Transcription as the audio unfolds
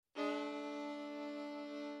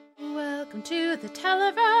Welcome to the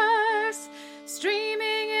Televerse,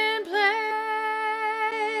 streaming in place.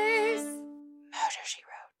 Murder, She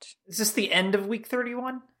Wrote. Is this the end of week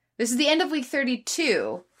 31? This is the end of week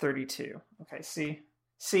 32. 32. Okay, see,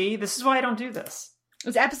 this is why I don't do this.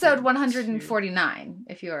 It's episode 149,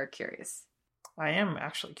 if you are curious. I am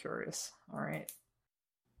actually curious. All right.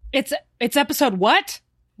 It's episode what?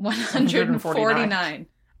 149.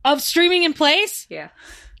 Of Streaming in Place? Yeah.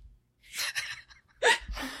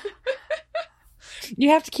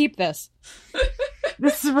 You have to keep this.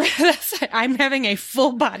 I'm having a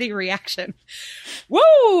full body reaction.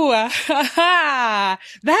 Woo!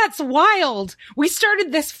 That's wild. We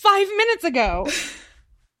started this 5 minutes ago.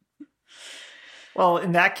 Well,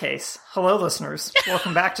 in that case, hello, listeners.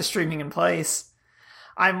 Welcome back to Streaming in Place.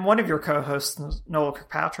 I'm one of your co-hosts, Noel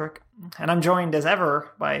Kirkpatrick, and I'm joined as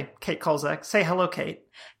ever by Kate Kolzek. Say hello, Kate.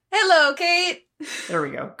 Hello, Kate. There we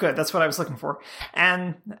go. Good. That's what I was looking for.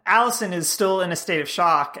 And Allison is still in a state of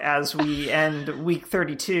shock as we end week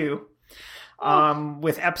 32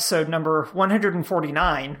 with episode number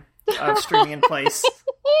 149 of Streaming in Place.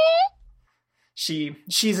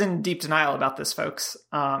 She's in deep denial about this, folks.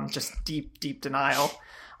 Just deep denial,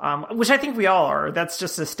 which I think we all are. That's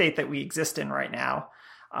just a state that we exist in right now.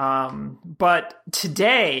 But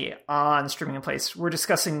today on Streaming in Place, we're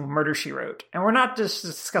discussing Murder, She Wrote. And we're not just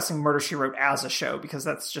discussing Murder, She Wrote as a show, because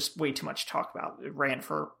that's just way too much to talk about. It ran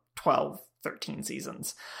for 12, 13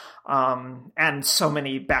 seasons. And so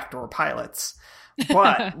many backdoor pilots.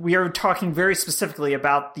 But we are talking very specifically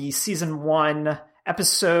about the season 1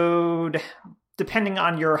 episode, depending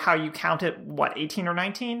on how you count it, 18 or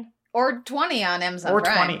 19? Or 20 on Amazon Or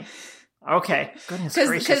Prime. 20. Okay, goodness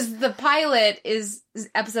gracious. Because the pilot is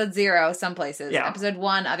episode 0 some places, yeah. Episode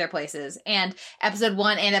 1 other places, and episode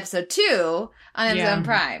 1 and episode 2 on Amazon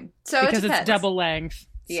Prime. So because it's double length.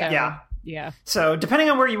 Yeah. Yeah. So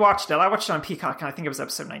depending on where you watched it, I watched it on Peacock and I think it was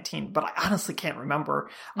episode 19, but I honestly can't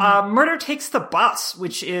remember. Murder Takes the Bus,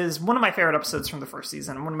 which is one of my favorite episodes from the first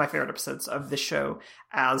season and one of my favorite episodes of the show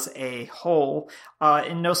as a whole,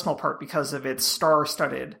 in no small part because of its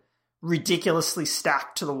star-studded, ridiculously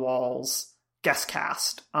stacked to the walls guest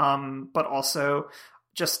cast, but also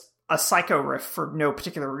just a psycho riff for no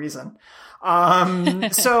particular reason.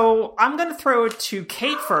 So I'm going to throw it to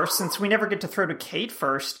Kate first, since we never get to throw to Kate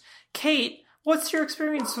first. Kate, what's your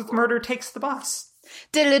experience with Murder Takes the Bus?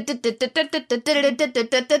 I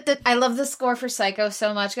love the score for Psycho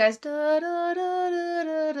so much, guys.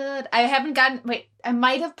 I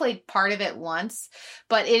might have played part of it once,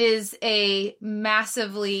 but it is a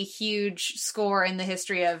massively huge score in the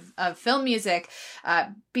history of film music,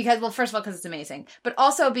 because, well, first of all, because it's amazing, but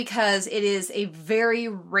also because it is a very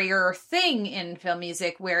rare thing in film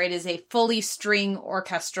music where it is a fully string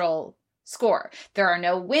orchestral score. There are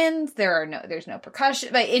no winds, there's no percussion,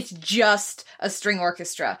 but it's just a string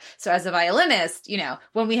orchestra. So as a violinist,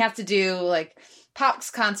 when we have to do like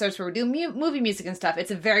Pops concerts where we do movie music and stuff,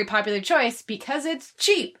 it's a very popular choice because it's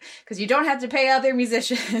cheap, because you don't have to pay other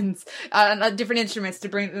musicians on different instruments to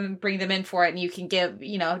bring them in for it, and you can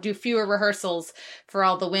do fewer rehearsals for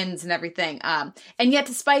all the winds and everything. And yet,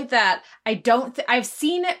 despite that, I've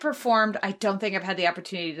seen it performed. I don't think I've had the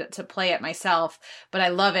opportunity to play it myself, but I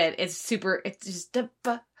love it. It's just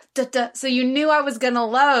so you knew I was gonna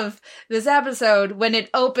love this episode when it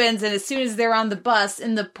opens, and as soon as they're on the bus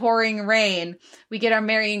in the pouring rain, we get our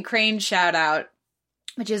Marion Crane shout out,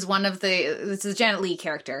 which is this is Janet Leigh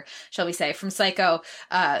character, shall we say, from Psycho,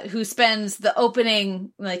 who spends the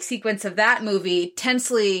opening sequence of that movie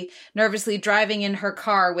tensely, nervously driving in her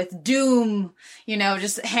car with doom,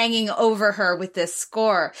 just hanging over her with this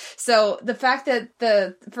score. So the fact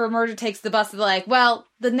that for Murder Takes the Bus, they're like, well,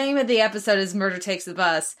 the name of the episode is Murder Takes the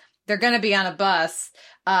Bus. They're going to be on a bus.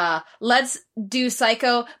 Let's do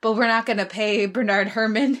Psycho, but we're not going to pay Bernard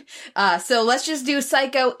Herrmann. So let's just do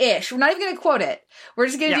Psycho-ish. We're not even going to quote it. We're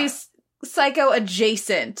just going to do Psycho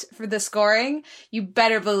adjacent for the scoring. You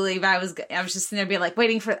better believe I was just sitting there being like,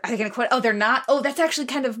 waiting for, are they going to quote? Oh, they're not? Oh, that's actually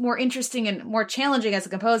kind of more interesting and more challenging as a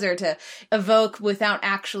composer to evoke without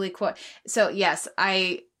actually quote. So yes,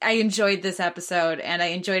 I enjoyed this episode, and I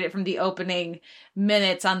enjoyed it from the opening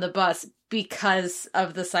minutes on the bus because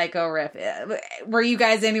of the Psycho riff. Were you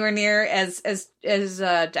guys anywhere near as I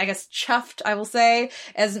guess chuffed, I will say,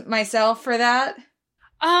 as myself for that?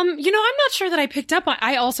 I'm not sure that I picked up on,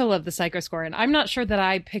 I also love the Psycho score, and I'm not sure that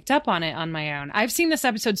I picked up on it on my own. I've seen this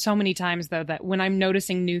episode so many times, though, that when I'm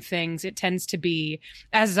noticing new things, it tends to be,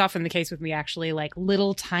 as is often the case with me, actually, like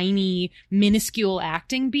little tiny minuscule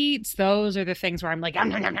acting beats. Those are the things where I'm like,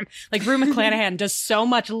 like Rue McClanahan does so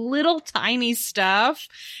much little tiny stuff.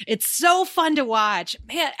 It's so fun to watch.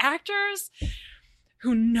 Man, actors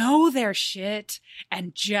who know their shit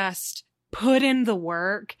and just put in the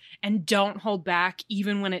work and don't hold back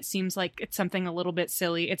even when it seems like it's something a little bit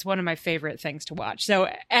silly. It's one of my favorite things to watch. So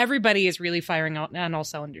everybody is really firing on all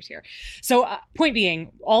cylinders here. So point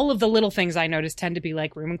being, all of the little things I noticed tend to be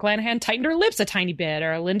like Rue McClanahan tightened her lips a tiny bit,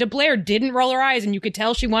 or Linda Blair didn't roll her eyes and you could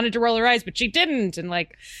tell she wanted to roll her eyes, but she didn't, and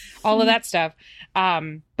like all of that stuff.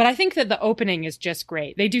 But I think that the opening is just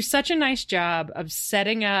great. They do such a nice job of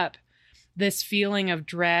setting up this feeling of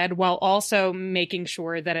dread while also making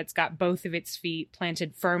sure that it's got both of its feet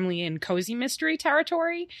planted firmly in cozy mystery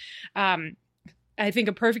territory. I think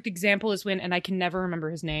a perfect example is when, and I can never remember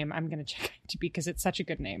his name. I'm going to check it because it's such a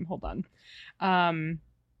good name. Hold on.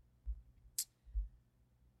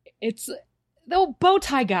 It's the bow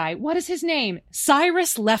tie guy. What is his name?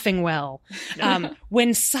 Cyrus Leffingwell.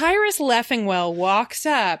 When Cyrus Leffingwell walks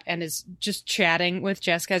up and is just chatting with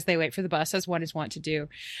Jessica as they wait for the bus, as one is wont to do.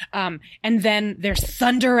 And then there's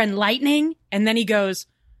thunder and lightning. And then he goes,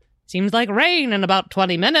 seems like rain in about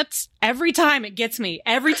 20 minutes. Every time it gets me.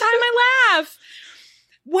 Every time I laugh.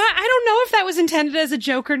 What? I don't know if that was intended as a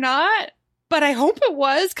joke or not, but I hope it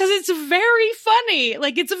was, because it's very funny.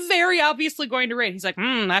 Like, it's very obviously going to rain. He's like,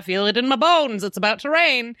 I feel it in my bones. It's about to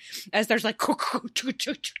rain. As there's like,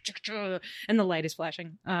 and the light is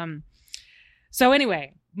flashing. So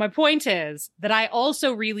anyway, my point is that I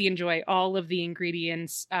also really enjoy all of the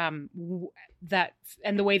ingredients that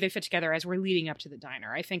and the way they fit together as we're leading up to the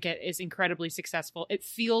diner. I think it is incredibly successful. It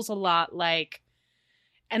feels a lot like,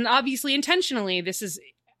 and obviously intentionally, this is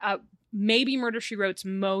maybe Murder, She Wrote's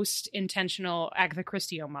most intentional Agatha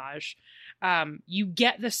Christie homage. You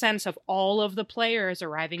get the sense of all of the players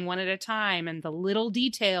arriving one at a time and the little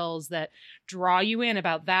details that draw you in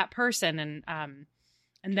about that person.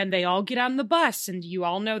 And then they all get on the bus and you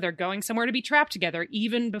all know they're going somewhere to be trapped together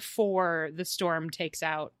even before the storm takes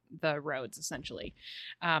out the roads, essentially.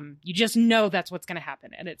 You just know that's what's going to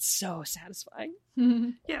happen. And it's so satisfying.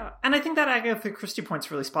 Yeah. And I think that Agatha Christie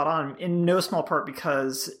point's really spot on, in no small part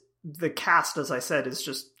because the cast, as I said, is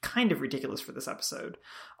just kind of ridiculous for this episode,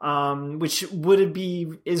 which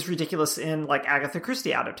is ridiculous in like Agatha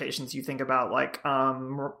Christie adaptations. You think about like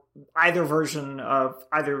either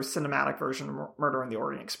cinematic version of Murder on the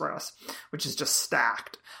Orient Express, which is just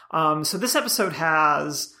stacked. So this episode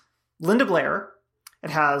has Linda Blair,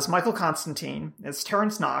 it has Michael Constantine, it's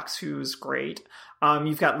Terrence Knox, who's great.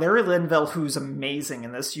 You've got Larry Linville, who's amazing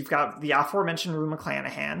in this. You've got the aforementioned Rue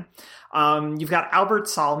McClanahan. You've got Albert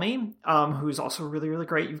Salmi, who's also really, really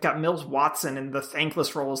great. You've got Mills Watson in the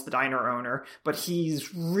thankless role as the diner owner, but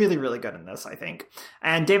he's really, really good in this, I think.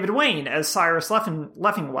 And David Wayne as Cyrus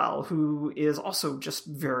Leffingwell, who is also just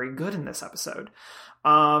very good in this episode.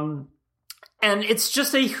 And it's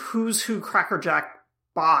just a who's who crackerjack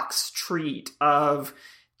box treat of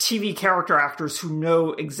TV character actors who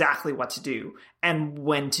know exactly what to do and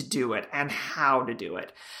when to do it and how to do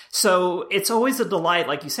it. So it's always a delight,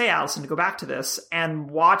 like you say, Allison, to go back to this and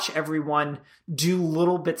watch everyone do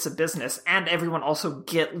little bits of business and everyone also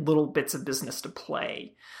get little bits of business to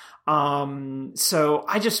play. So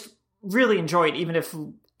I just really enjoy it, even if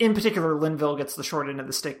in particular Linville gets the short end of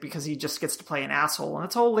the stick because he just gets to play an asshole. And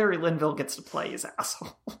that's all Larry Linville gets to play is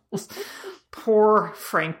assholes. Poor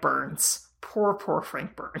Frank Burns. Poor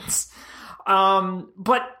Frank Burns. And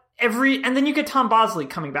then you get Tom Bosley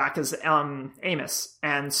coming back as Amos,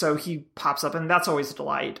 and so he pops up, and that's always a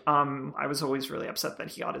delight. I was always really upset that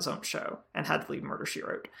he got his own show and had to leave Murder, She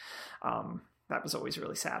Wrote. That was always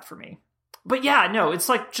really sad for me. But yeah, no, it's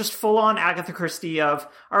like just full-on Agatha Christie of,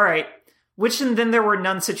 all right, which and then there were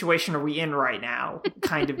none situation are we in right now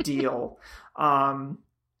kind of deal. And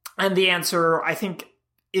the answer, I think,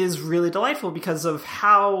 is really delightful because of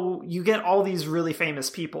how you get all these really famous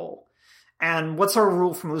people. And what's our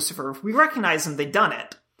rule from Lucifer? If we recognize them, they've done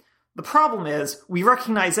it. The problem is we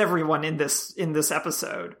recognize everyone in this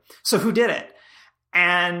episode. So who did it?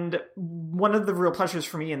 And one of the real pleasures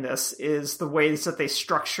for me in this is the ways that they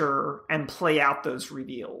structure and play out those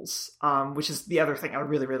reveals, which is the other thing I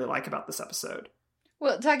really, really like about this episode.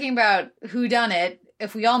 Well, talking about who done it,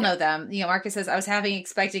 if we all know them, Marcus says, I was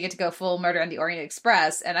expecting it to go full Murder on the Orient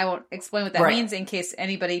Express, and I won't explain what that means in case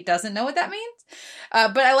anybody doesn't know what that means.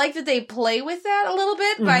 But I like that they play with that a little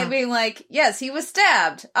bit by being like, yes, he was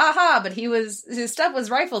stabbed. Aha, but his stuff was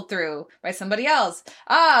rifled through by somebody else.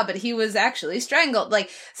 Ah, but he was actually strangled. Like,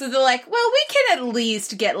 so they're like, well, we can at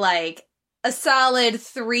least get like a solid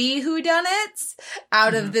 3 whodunits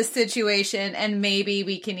out of this situation, and maybe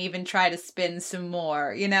we can even try to spin some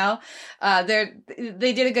more, They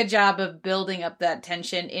did a good job of building up that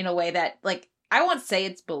tension in a way that, like, I won't say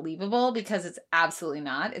it's believable because it's absolutely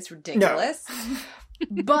not. It's ridiculous. No.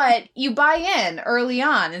 but you buy in early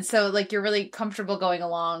on, and so like you're really comfortable going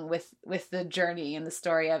along with the journey and the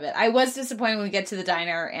story of it. I was disappointed when we get to the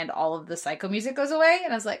diner and all of the psycho music goes away,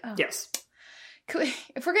 and I was like, oh. Yes.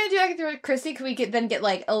 If we're gonna do Agatha Christie, could we get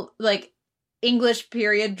like English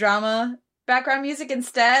period drama background music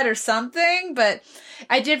instead or something? But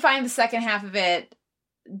I did find the second half of it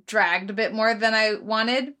dragged a bit more than I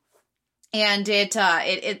wanted, and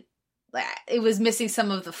it was missing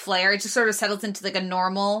some of the flair. It just sort of settles into like a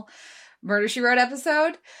normal Murder, She Wrote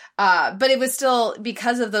episode, but it was still,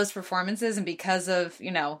 because of those performances and because of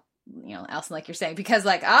Allison, like you're saying, because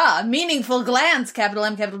like, meaningful glance, capital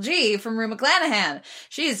M, capital G, from Rue McClanahan.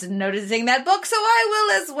 She's noticing that book, so I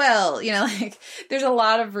will as well. Like there's a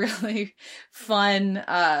lot of really fun,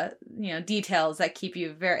 details that keep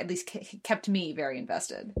you at least kept me very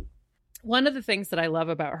invested. One of the things that I love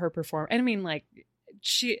about her performance, I mean, like,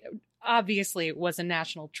 she obviously was a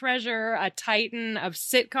national treasure, a titan of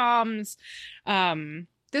sitcoms.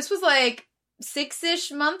 This was like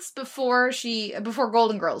 6-ish months before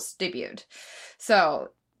Golden Girls debuted. So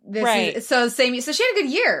this is she had a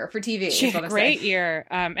good year for TV. She had a great year.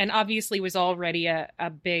 And obviously was already a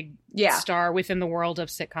big star within the world of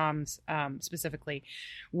sitcoms, specifically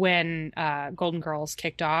when Golden Girls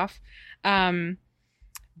kicked off.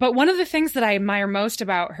 But one of the things that I admire most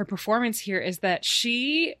about her performance here is that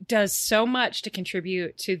she does so much to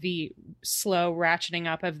contribute to the slow ratcheting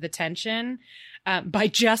up of the tension by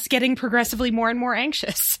just getting progressively more and more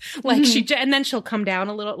anxious. Like and then she'll come down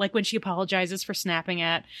a little, like when she apologizes for snapping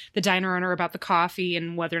at the diner owner about the coffee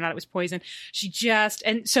and whether or not it was poison.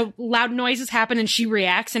 And so loud noises happen and she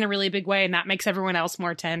reacts in a really big way, and that makes everyone else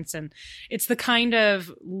more tense. And it's the kind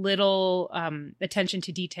of little attention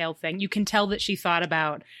to detail thing. You can tell that she thought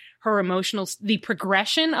about the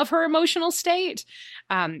progression of her emotional state,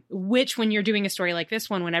 which when you're doing a story like this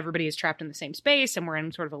one, when everybody is trapped in the same space and we're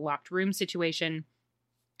in sort of a locked room situation,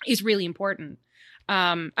 is really important.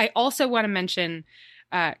 I also want to mention,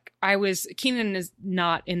 Keenan is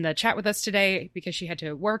not in the chat with us today because she had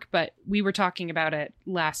to work, but we were talking about it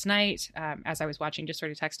last night as I was watching, just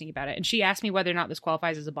sort of texting about it. And she asked me whether or not this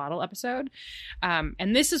qualifies as a bottle episode.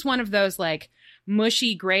 And this is one of those like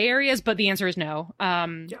mushy gray areas, but the answer is no.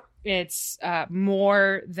 It's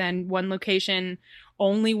more than one location.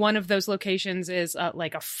 Only one of those locations is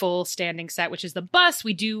like a full standing set, which is the bus.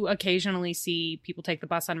 We do occasionally see people take the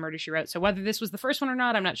bus on Murder, She Wrote. So whether this was the first one or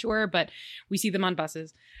not, I'm not sure, but we see them on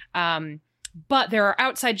buses. But there are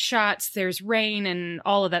outside shots, there's rain and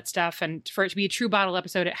all of that stuff. And for it to be a true bottle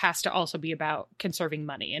episode, it has to also be about conserving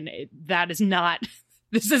money. And that is not,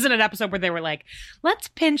 this isn't an episode where they were like, let's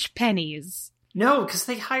pinch pennies. No, because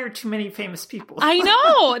they hired too many famous people. I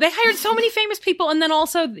know. They hired so many famous people. And then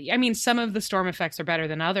also, I mean, some of the storm effects are better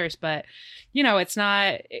than others, but,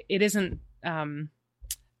 it isn't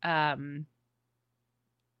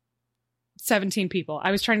 17 people.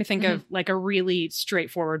 I was trying to think of like a really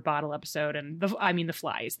straightforward bottle episode. And The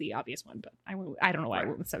Fly is the obvious one, but I don't know why I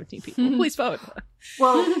went with 17 people. Please vote.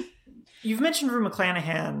 Well, you've mentioned Rue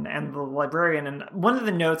McClanahan and the librarian, and one of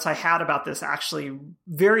the notes I had about this actually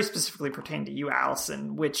very specifically pertained to you,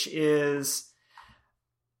 Allison, which is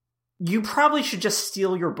you probably should just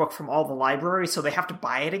steal your book from all the libraries so they have to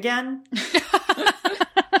buy it again.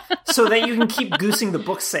 So that you can keep goosing the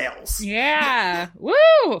book sales. Yeah.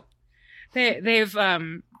 Woo! They've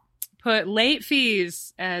put late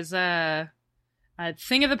fees as a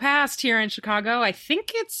thing of the past here in Chicago. I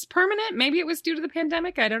think it's permanent. Maybe it was due to the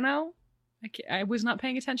pandemic. I don't know. I was not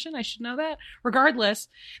paying attention. I should know that. Regardless,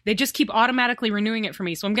 they just keep automatically renewing it for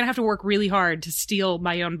me. So I'm going to have to work really hard to steal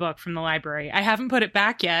my own book from the library. I haven't put it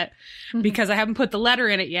back yet because I haven't put the letter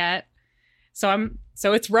in it yet. So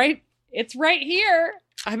it's right here.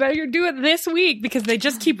 I better do it this week because they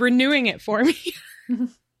just keep renewing it for me.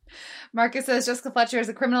 Marcus says Jessica Fletcher is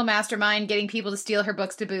a criminal mastermind getting people to steal her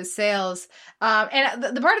books to boost sales. And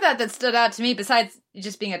the part of that stood out to me, besides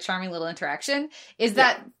just being a charming little interaction, is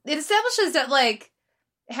that it establishes that like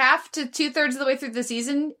half to 2/3 of the way through the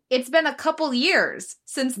season, it's been a couple years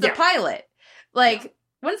since the pilot. Like,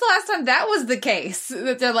 when's the last time that was the case?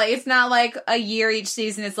 That they're like, it's not like a year each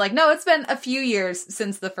season. It's like, no, it's been a few years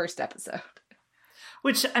since the first episode.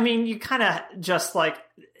 Which, I mean, you kind of just like,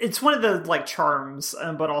 it's one of the like charms,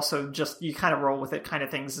 but also just you kind of roll with it kind of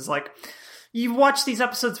things is like, you watch these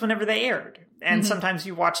episodes whenever they aired. And sometimes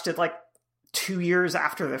you watched it like 2 years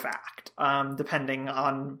after the fact, depending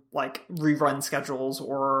on like rerun schedules,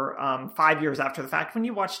 or 5 years after the fact when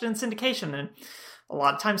you watched it in syndication. And a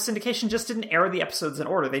lot of times syndication just didn't air the episodes in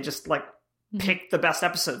order. They just like picked the best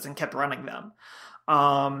episodes and kept running them.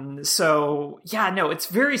 So yeah, no, it's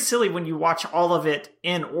very silly when you watch all of it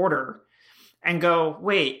in order. and go,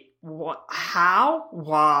 wait, what? How?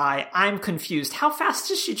 Why? I'm confused. How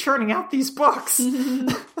fast is she churning out these books?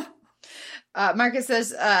 Marcus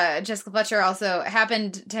says Jessica Fletcher also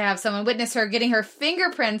happened to have someone witness her getting her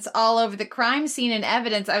fingerprints all over the crime scene and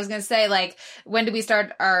evidence. I was going to say, like, when do we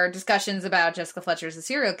start our discussions about Jessica Fletcher as a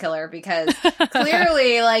serial killer? Because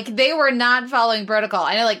clearly, like, they were not following protocol.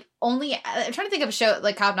 I know, like, I'm trying to think of a show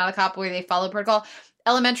like Cop Not a Cop where they follow protocol.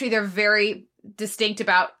 Elementary, they're very distinct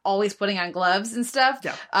about always putting on gloves and stuff.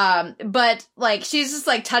 Yeah. But like she's just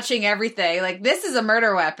like touching everything. Like, this is a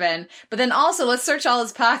murder weapon. But then also let's search all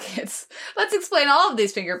his pockets. Let's explain all of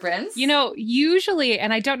these fingerprints. You know, usually,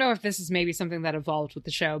 and I don't know if this is maybe something that evolved with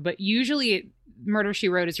the show, but usually Murder, She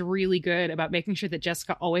Wrote is really good about making sure that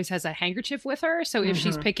Jessica always has a handkerchief with her. So if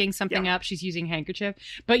she's picking something up, she's using handkerchief.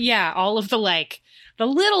 But yeah, all of the the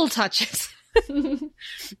little touches.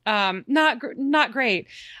 Not great.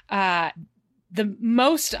 The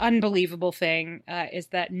most unbelievable thing is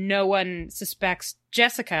that no one suspects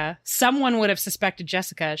Jessica. Someone would have suspected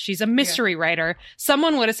Jessica. She's a mystery writer.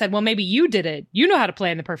 Someone would have said, well, maybe you did it. You know how to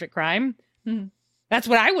plan the perfect crime. Mm-hmm. That's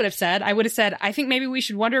what I would have said. I would have said, I think maybe we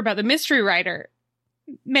should wonder about the mystery writer.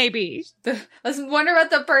 Maybe. Let's wonder about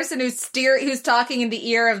the person who's talking in the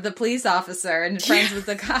ear of the police officer and friends with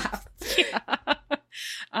the cop.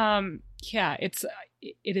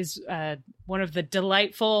 It is one of the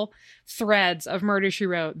delightful threads of Murder, She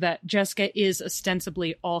Wrote that Jessica is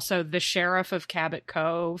ostensibly also the sheriff of Cabot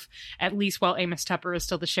Cove, at least while Amos Tupper is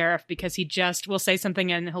still the sheriff, because he just will say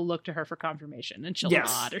something and he'll look to her for confirmation and she'll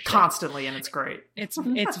nod or shit. Constantly, and it's great. It's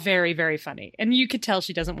very, very funny. And you could tell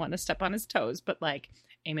she doesn't want to step on his toes, but like,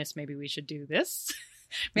 Amos, maybe we should do this.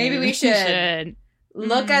 Maybe we should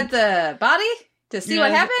look at the body to see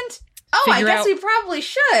what happened. Oh, I guess we probably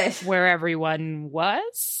should. Where everyone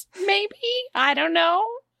was, maybe? I don't know.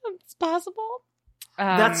 It's possible.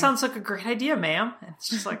 That sounds like a great idea, ma'am. It's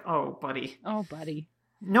just like, oh, buddy. Oh, buddy.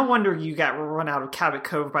 No wonder you got run out of Cabot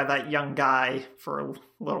Cove by that young guy for a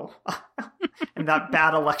little in that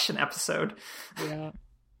bad election episode. Yeah.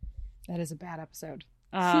 That is a bad episode.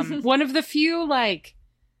 One of the few, like,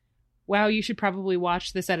 wow, you should probably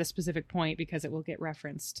watch this at a specific point because it will get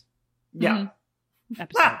referenced. Yeah.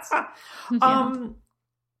 Episodes.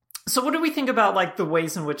 So what do we think about like the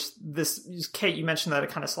ways in which this, Kate, you mentioned that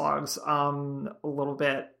it kind of slogs a little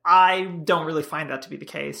bit. I don't really find that to be the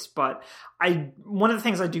case, but one of the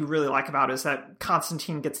things I do really like about it is that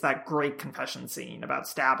Constantine gets that great confession scene about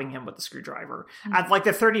stabbing him with the screwdriver at like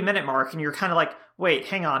the 30-minute mark, and you're kind of like, wait,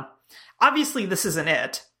 hang on. Obviously this isn't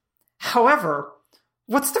it. However,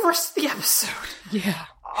 what's the rest of the episode? Yeah.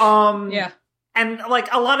 Yeah. And, like,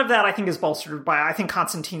 a lot of that, I think, is bolstered by, I think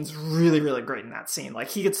Constantine's really, really great in that scene. Like,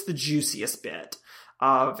 he gets the juiciest bit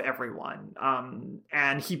of everyone. And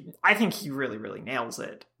I think he really, really nails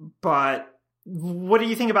it. But what do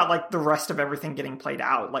you think about, like, the rest of everything getting played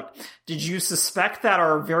out? Like, did you suspect that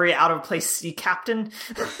our very out-of-place sea captain...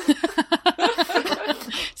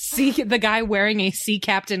 The guy wearing a sea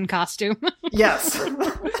captain costume. Yes.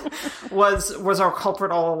 was our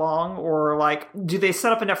culprit all along? Or, like, do they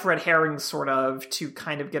set up enough red herrings, sort of, to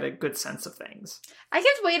kind of get a good sense of things? I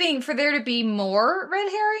kept waiting for there to be more red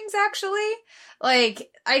herrings, actually.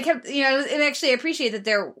 Like, I kept, and actually I appreciate that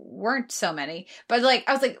there weren't so many. But, like,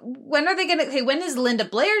 I was like, when is Linda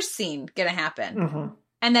Blair's scene gonna happen? Mm-hmm.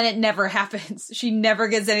 And then it never happens. She never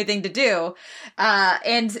gets anything to do.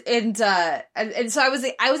 And so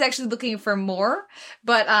I was actually looking for more,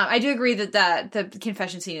 but I do agree that the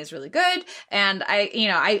confession scene is really good. And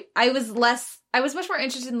I was much more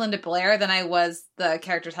interested in Linda Blair than I was the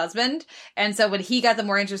character's husband. And so when he got the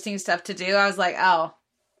more interesting stuff to do, I was like, oh,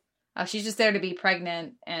 she's just there to be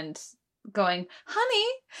pregnant and going, honey,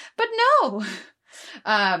 but no.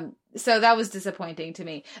 So that was disappointing to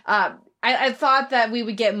me. I thought that we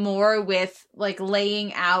would get more with, like,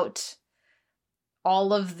 laying out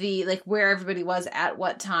all of the, like, where everybody was at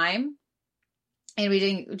what time. And we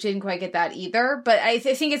didn't quite get that either. But I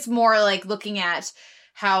think it's more like looking at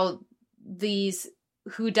how these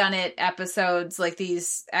whodunit episodes, like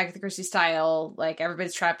these Agatha Christie style, like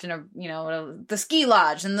everybody's trapped in the ski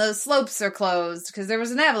lodge and the slopes are closed because there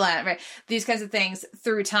was an avalanche, right? These kinds of things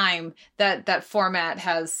through time that format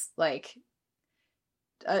has, like,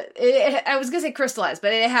 I was gonna say crystallized,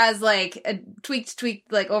 but it has like a tweaked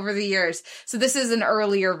like over the years. So this is an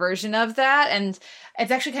earlier version of that, and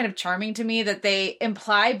it's actually kind of charming to me that they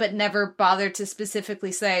imply but never bother to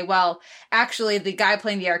specifically say, well, actually the guy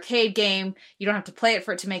playing the arcade game, you don't have to play it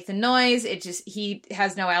for it to make the noise. It just, he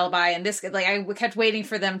has no alibi, and this, like, I kept waiting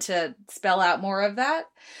for them to spell out more of that.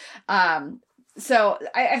 So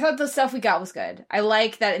I thought the stuff we got was good. I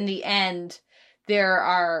like that in the end there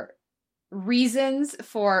are reasons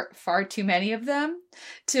for far too many of them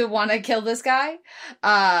to want to kill this guy.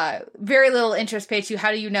 Very little interest paid to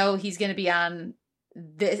how do you know he's going to be on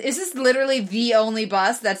this? Is this literally the only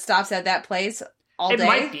bus that stops at that place all day? It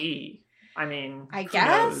might be. I mean, I who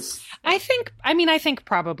guess. knows? I think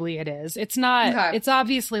probably it is. It's not, Okay. It's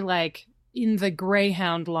obviously like in the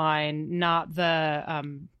Greyhound line, not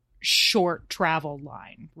the short travel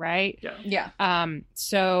line, right? Yeah.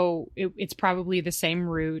 So it's probably the same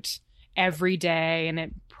route every day, and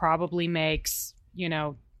it probably makes,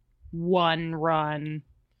 one run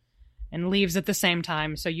and leaves at the same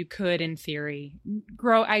time. So you could, in theory,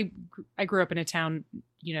 I grew up in a town,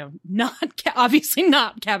 obviously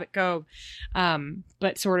not Cabot Cove,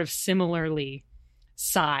 but sort of similarly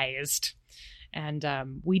sized. And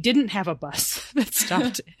we didn't have a bus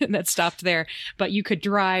that stopped there, but you could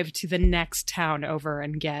drive to the next town over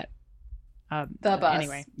and get the bus.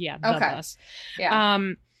 Anyway, yeah, the Okay. bus. Yeah.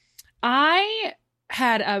 I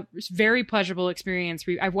had a very pleasurable experience.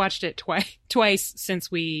 I've watched it twice since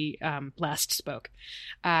we last spoke.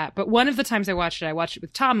 But one of the times I watched it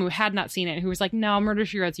with Tom, who had not seen it, who was like, no, Murder,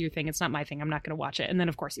 She Wrote's your thing. It's not my thing. I'm not going to watch it. And then,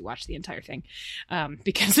 of course, he watched the entire thing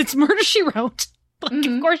because it's Murder, She Wrote. Like,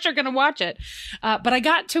 Of course you're going to watch it. But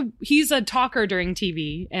he's a talker during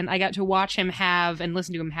TV, and I got to watch him and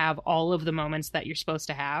listen to him have all of the moments that you're supposed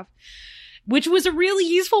to have, which was a really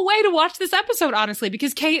useful way to watch this episode, honestly,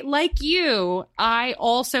 because Kate, like you, I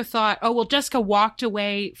also thought, oh, well, Jessica walked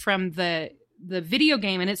away from the video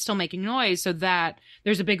game and it's still making noise, so that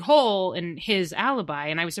there's a big hole in his alibi.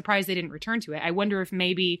 And I was surprised they didn't return to it. I wonder if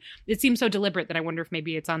maybe it seems so deliberate that I wonder if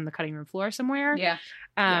maybe it's on the cutting room floor somewhere. Yeah.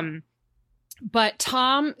 But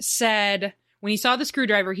Tom said, when he saw the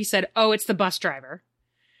screwdriver, he said, oh, it's the bus driver.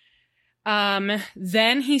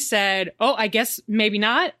 Then he said, oh, I guess maybe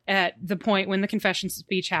not, at the point when the confession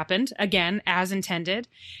speech happened, again, as intended.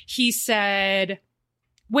 He said,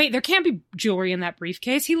 wait, there can't be jewelry in that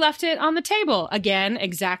briefcase. He left it on the table, again,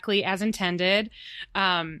 exactly as intended.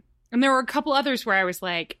 And there were a couple others where I was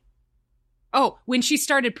like, oh, when she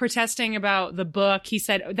started protesting about the book, he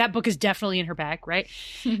said, that book is definitely in her bag, right?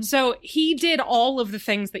 So he did all of the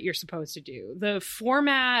things that you're supposed to do. The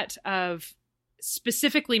format of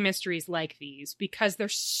specifically mysteries like these, because they're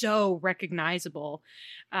so recognizable.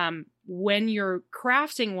 When you're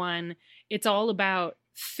crafting one, it's all about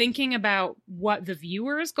thinking about what the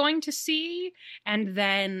viewer is going to see and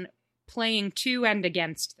then playing to and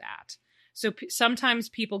against that. So sometimes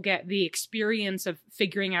people get the experience of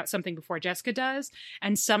figuring out something before Jessica does,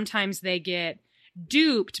 and sometimes they get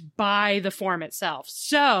duped by the form itself.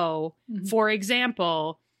 So, for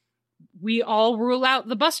example, we all rule out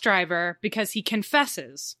the bus driver because he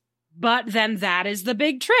confesses. But then that is the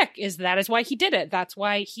big trick, that is why he did it. That's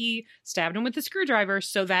why he stabbed him with the screwdriver,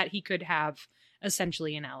 so that he could have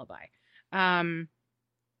essentially an alibi.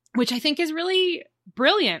 Which I think is really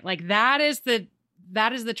brilliant. Like, that is the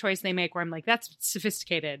choice they make where I'm like, that's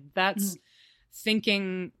sophisticated. That's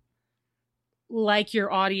thinking like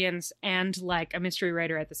your audience and like a mystery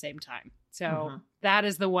writer at the same time. So that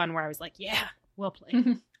is the one where I was like, yeah, well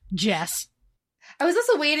played. Jess. I was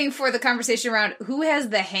also waiting for the conversation around who has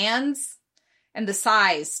the hands and the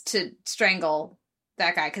size to strangle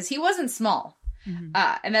that guy, because he wasn't small.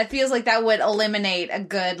 And that feels like that would eliminate a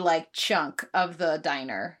good like chunk of the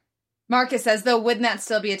diner. Marcus says, though, wouldn't that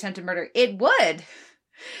still be attempted murder? It would.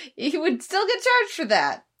 He would still get charged for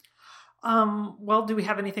that. Well, do we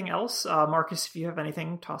have anything else? Marcus, if you have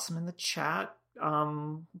anything, toss them in the chat.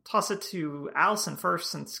 Toss it to Allison first,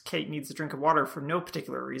 since Kate needs a drink of water for no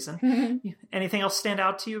particular reason. Anything else stand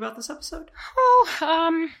out to you about this episode?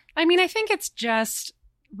 Oh, I mean, I think it's just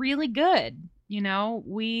really good.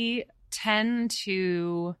 We tend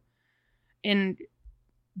to, in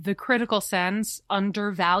the critical sense,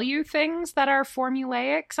 undervalue things that are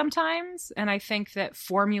formulaic sometimes. And I think that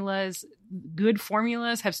good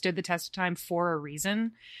formulas have stood the test of time for a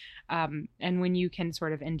reason. And when you can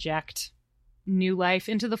sort of inject new life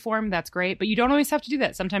into the form, that's great. But you don't always have to do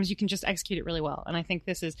that. Sometimes you can just execute it really well. And I think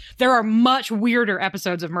there are much weirder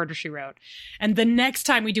episodes of Murder, She Wrote. And the next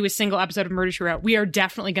time we do a single episode of Murder, She Wrote, we are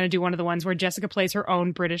definitely going to do one of the ones where Jessica plays her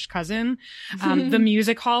own British cousin, the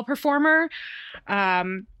music hall performer.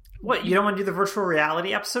 What, you don't want to do the virtual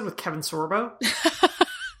reality episode with Kevin Sorbo?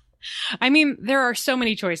 I mean, there are so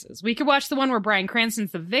many choices. We could watch the one where Bryan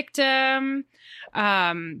Cranston's the victim.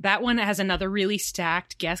 That one has another really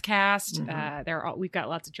stacked guest cast. We've got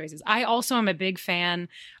lots of choices. I also am a big fan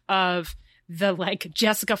of the like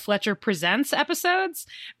Jessica Fletcher Presents episodes,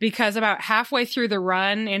 because about halfway through the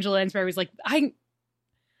run, Angela Lansbury was like, I'm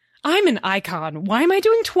an icon. Why am I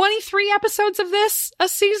doing 23 episodes of this a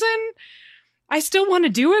season? I still want to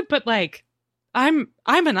do it, but like, I'm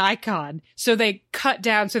an icon. So they cut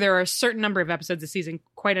down. So there are a certain number of episodes a season,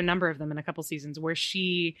 quite a number of them in a couple seasons, where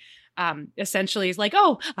she essentially is like,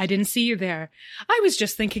 oh, I didn't see you there. I was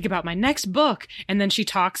just thinking about my next book. And then she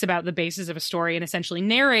talks about the basis of a story and essentially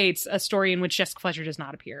narrates a story in which Jessica Fletcher does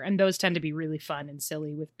not appear. And those tend to be really fun and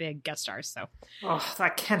silly with big guest stars. So, oh,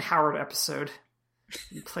 that Ken Howard episode.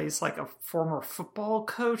 He plays like a former football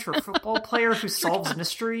coach or football player who solves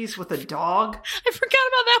mysteries with a dog. I forgot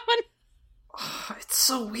about that one. Oh, it's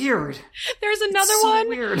so weird. There's another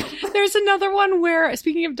weird. There's another one where,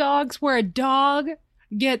 speaking of dogs, where a dog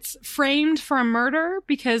gets framed for a murder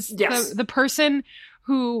because the person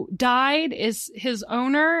who died is his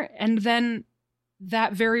owner, and then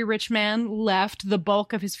that very rich man left the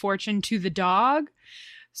bulk of his fortune to the dog.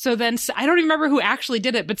 So then, I don't even remember who actually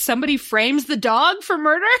did it, but somebody frames the dog for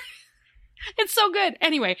murder. It's so good.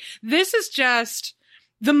 Anyway, this is just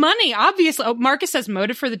the money, obviously. Oh, Marcus says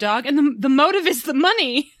motive for the dog, and the motive is the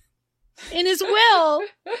money in his will.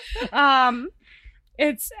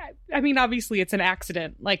 Obviously it's an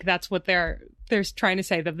accident. Like, that's what they're trying to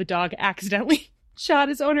say, that the dog accidentally shot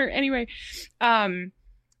his owner. Anyway,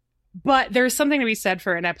 but there's something to be said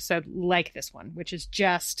for an episode like this one, which is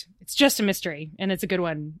it's just a mystery, and it's a good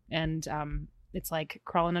one. And it's like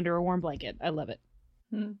crawling under a warm blanket. I love it.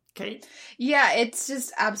 Okay. Yeah, it's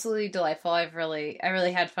just absolutely delightful. I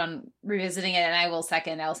really had fun revisiting it, and I will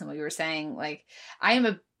second, Allison, what you were saying. Like, I am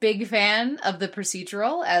a big fan of the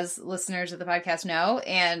procedural, as listeners of the podcast know,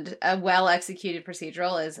 and a well-executed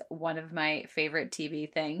procedural is one of my favorite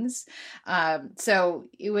TV things. So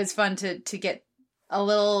it was fun to get a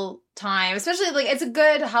little time, especially like it's a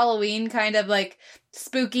good Halloween kind of like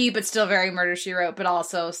spooky, but still very Murder, She Wrote, but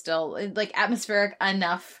also still like atmospheric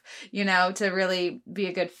enough, to really be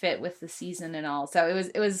a good fit with the season and all. So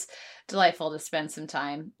it was delightful to spend some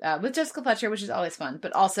time with Jessica Fletcher, which is always fun,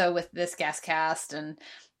 but also with this guest cast and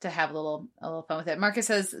to have a little fun with it. Marcus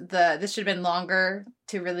says this should have been longer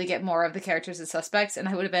to really get more of the characters and suspects, and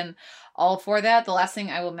I would have been all for that. The last thing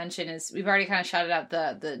I will mention is we've already kind of shouted out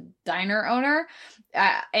the diner owner,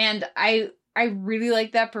 and I really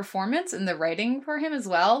like that performance and the writing for him as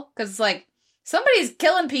well, because it's like somebody's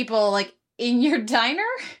killing people like in your diner,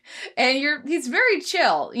 and he's very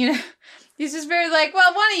chill, He's just very like,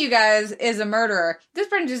 well, one of you guys is a murderer. This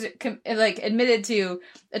person just admitted to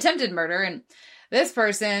attempted murder, and this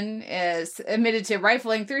person is admitted to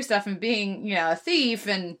rifling through stuff and being, a thief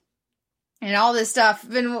and all this stuff.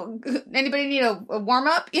 And anybody need a warm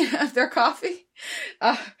up, their coffee?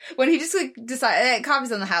 When he just decided,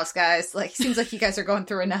 coffee's in the house, guys. Like, seems like you guys are going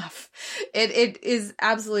through enough. It is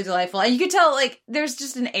absolutely delightful. And you can tell, like, there's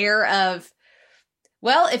just an air of,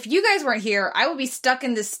 well, if you guys weren't here, I would be stuck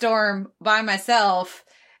in this storm by myself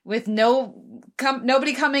with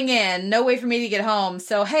nobody coming in, no way for me to get home.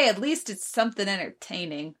 So, hey, at least it's something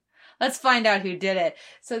entertaining. Let's find out who did it.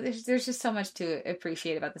 So there's just so much to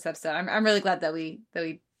appreciate about this episode. I'm really glad that we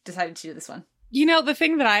decided to do this one. The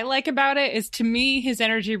thing that I like about it is, to me, his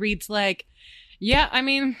energy reads like, yeah, I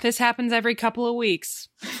mean, this happens every couple of weeks.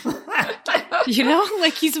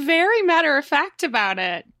 Like, he's very matter of fact about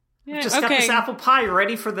it. Yeah, just got this apple pie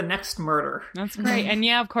ready for the next murder. That's great. And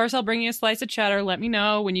yeah, of course, I'll bring you a slice of cheddar. Let me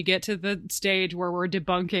know when you get to the stage where we're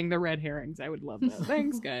debunking the red herrings. I would love that.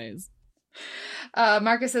 Thanks, guys.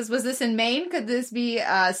 Marcus says, was this in Maine? Could this be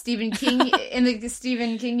Stephen King in the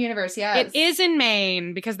Stephen King universe? Yes. It is in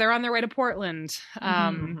Maine because they're on their way to Portland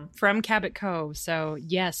from Cabot Cove. So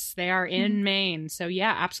yes, they are in Maine. So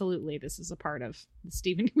yeah, absolutely. This is a part of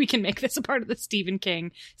we can make this a part of the Stephen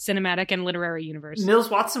King cinematic and literary universe.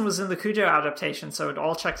 Mills Watson was in the Cujo adaptation, so it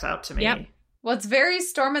all checks out to me. Yep. Well, it's very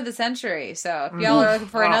Storm of the Century, so if y'all are looking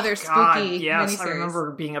for another spooky yes, miniseries. I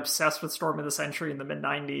remember being obsessed with Storm of the Century in the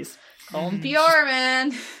mid-90s. Colin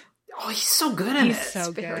Bjorman. Oh, he's so good in it. He's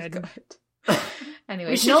so good.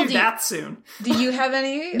 Anyway, we should do that soon. Do you have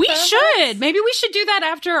any We should. Maybe we should do that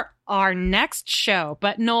after our next show.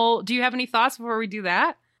 But Noel, do you have any thoughts before we do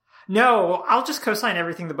that? No, I'll just co-sign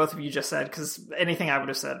everything that both of you just said, because anything I would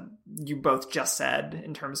have said, you both just said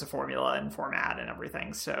in terms of formula and format and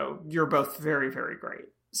everything. So you're both very, very great.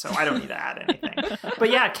 So I don't need to add anything. But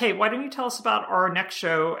yeah, Kate, why don't you tell us about our next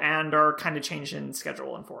show and our kind of change in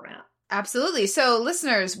schedule and format? Absolutely. So,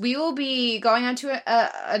 listeners, we will be going on to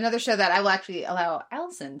another show that I will actually allow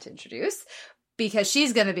Allison to introduce, because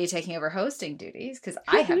she's going to be taking over hosting duties because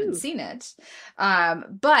I haven't seen it.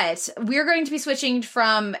 But we're going to be switching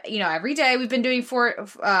from, every day we've been doing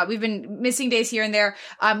we've been missing days here and there.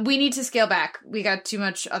 We need to scale back. We got too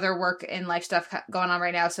much other work and life stuff going on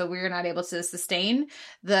right now. So we're not able to sustain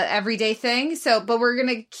the everyday thing. But we're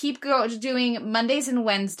going to keep doing Mondays and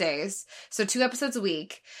Wednesdays. So 2 episodes a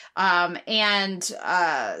week. You're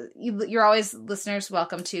always, listeners,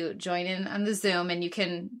 welcome to join in on the Zoom, and you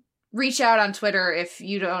can reach out on Twitter if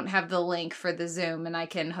you don't have the link for the Zoom, and I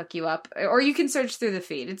can hook you up, or you can search through the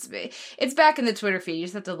feed. It's back in the Twitter feed. You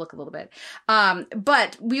just have to look a little bit.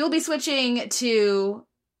 But we will be switching to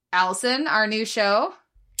Allison, our new show.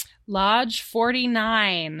 Lodge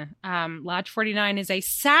 49. Lodge 49 is a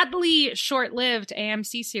sadly short-lived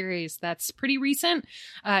AMC series that's pretty recent.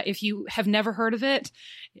 If you have never heard of it,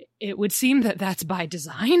 it would seem that that's by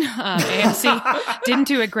design. AMC didn't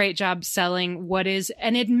do a great job selling what is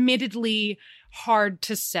an admittedly hard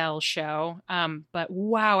to sell show. But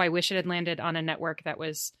wow, I wish it had landed on a network that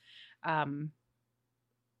was,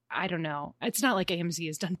 I don't know. It's not like AMC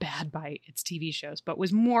has done bad by its TV shows, but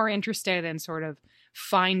was more interested in sort of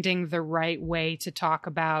finding the right way to talk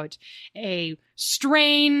about a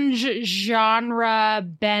strange genre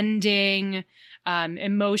bending,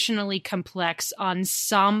 emotionally complex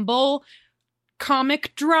ensemble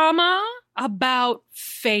comic drama about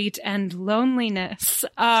fate and loneliness.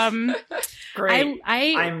 Great.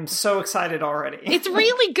 I'm so excited already. It's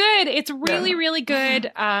really good. It's really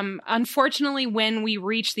good. Unfortunately, when we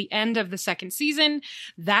reach the end of the second season,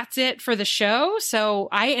 that's it for the show. So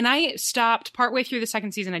I stopped partway through the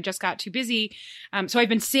second season. I just got too busy. So I've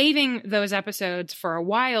been saving those episodes for a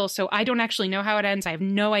while. So I don't actually know how it ends. I have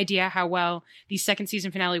no idea how well the second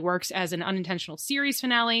season finale works as an unintentional series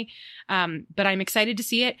finale. But I'm excited to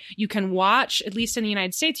see it. You can watch, at least in the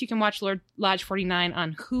United States, you can watch Lodge 49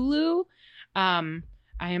 on Hulu. I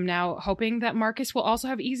am now hoping that Marcus will also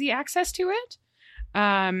have easy access to it.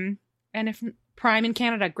 And if Prime in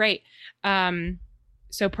Canada, great.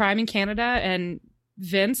 So Prime in Canada, and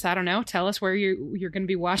Vince, I don't know, tell us where you're going to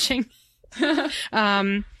be watching.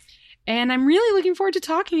 And I'm really looking forward to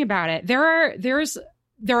talking about it.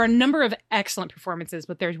 There are a number of excellent performances,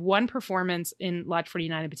 but there's one performance in Lodge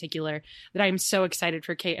 49 in particular that I am so excited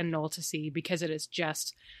for Kate and Noel to see, because it is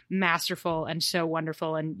just masterful and so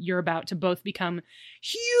wonderful. And you're about to both become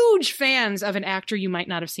huge fans of an actor you might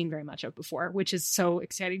not have seen very much of before, which is so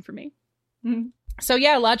exciting for me. Mm-hmm. So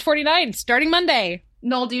yeah, Lodge 49 starting Monday.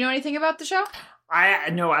 Noel, do you know anything about the show? I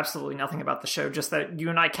know absolutely nothing about the show, just that you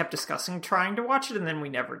and I kept discussing trying to watch it, and then we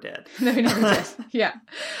never did. No, we never did. Yeah.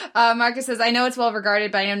 Marcus says, I know it's well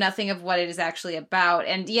regarded, but I know nothing of what it is actually about.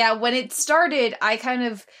 And yeah, when it started, I kind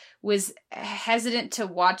of was hesitant to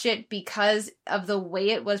watch it because of the way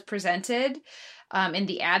it was presented in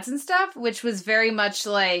the ads and stuff, which was very much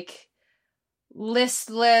like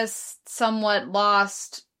listless, somewhat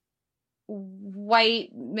lost, white,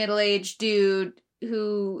 middle-aged dude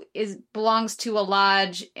who belongs to a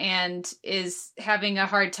lodge and is having a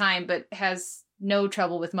hard time but has no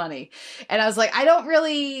trouble with money. And I was like, I don't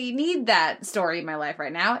really need that story in my life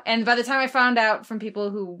right now. And by the time I found out from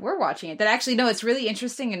people who were watching it that actually, no, it's really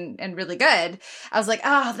interesting and really good, I was like,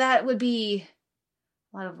 that would be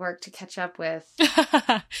a lot of work to catch up with.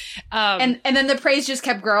 And then the praise just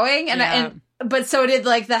kept growing. But so did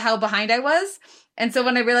like the how behind I was. And so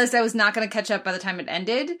when I realized I was not going to catch up by the time it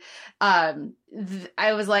ended,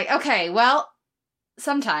 I was like, okay, well,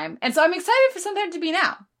 sometime. And so I'm excited for sometime to be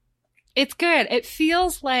now. It's good. It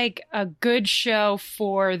feels like a good show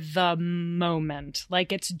for the moment.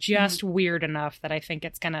 Like it's just weird enough that I think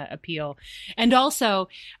it's going to appeal. And also,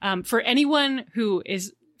 for anyone who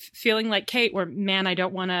is feeling like Kate, where, man, I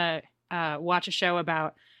don't want to watch a show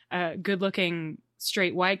about a good-looking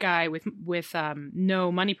straight white guy with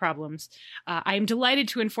no money problems. I am delighted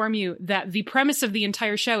to inform you that the premise of the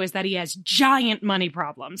entire show is that he has giant money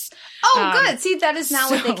problems. Oh, good. See, that is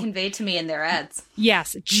not what they convey to me in their ads.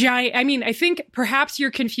 Yes, giant. I mean, I think perhaps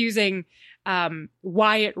you're confusing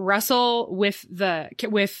Wyatt Russell with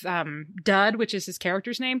Dud, which is his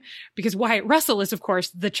character's name, because Wyatt Russell is, of course,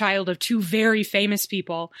 the child of two very famous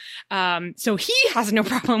people. So he has no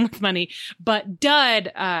problem with money. But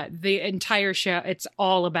Dud, the entire show, it's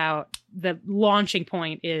all about, the launching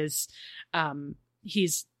point is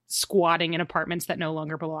he's squatting in apartments that no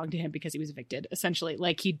longer belong to him because he was evicted, essentially.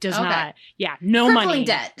 Like he does not, no money.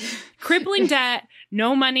 Crippling debt,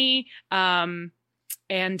 no money.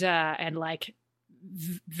 And like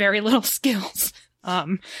very little skills,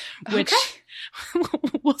 which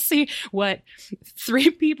we'll see what 3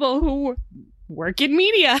 people who work in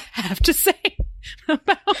media have to say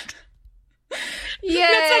about Yay!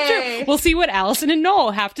 That's not true. We'll see what Allison and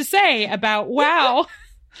Noel have to say about, wow,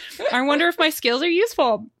 I wonder if my skills are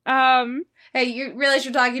useful. Hey, you realize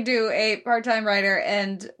you're talking to a part-time writer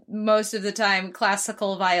and most of the time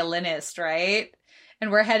classical violinist, right?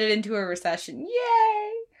 And we're headed into a recession.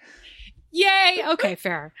 Yay! Yay! Okay,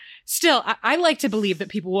 fair. Still, I like to believe that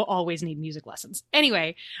people will always need music lessons.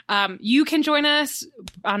 Anyway, you can join us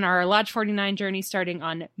on our Lodge 49 journey starting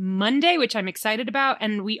on Monday, which I'm excited about.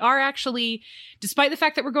 And we are actually, despite the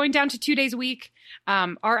fact that we're going down to 2 days a week,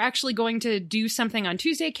 are actually going to do something on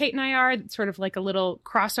Tuesday. Kate and I are sort of like a little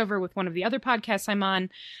crossover with one of the other podcasts I'm on.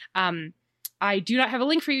 I do not have a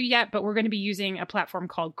link for you yet, but we're going to be using a platform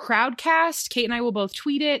called Crowdcast. Kate and I will both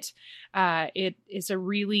tweet it. It is a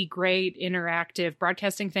really great interactive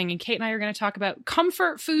broadcasting thing. And Kate and I are going to talk about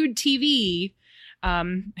comfort food TV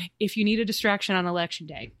if you need a distraction on election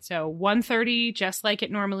day. So 1:30, just like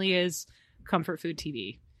it normally is, comfort food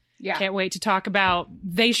TV. Yeah. Can't wait to talk about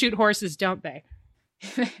they shoot horses, don't they?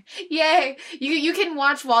 Yay! You can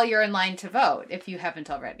watch while you're in line to vote if you haven't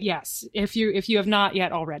already. Yes, if you have not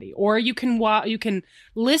yet already, or you can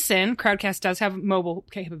listen. Crowdcast does have mobile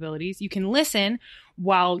capabilities. You can listen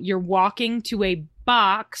while you're walking to a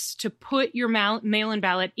box to put your mail-in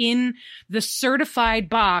ballot in the certified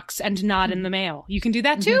box and not in the mail. You can do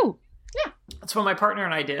that too. Yeah, That's what my partner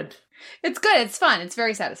and I did. it's good. It's fun. It's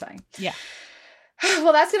very satisfying. Yeah.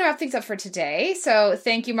 Well, that's going to wrap things up for today. So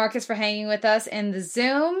thank you, Marcus, for hanging with us in the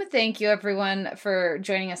Zoom. Thank you, everyone, for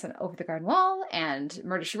joining us on Over the Garden Wall and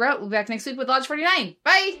Murder, She Wrote. We'll be back next week with Lodge 49.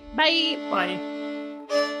 Bye! Bye! Bye.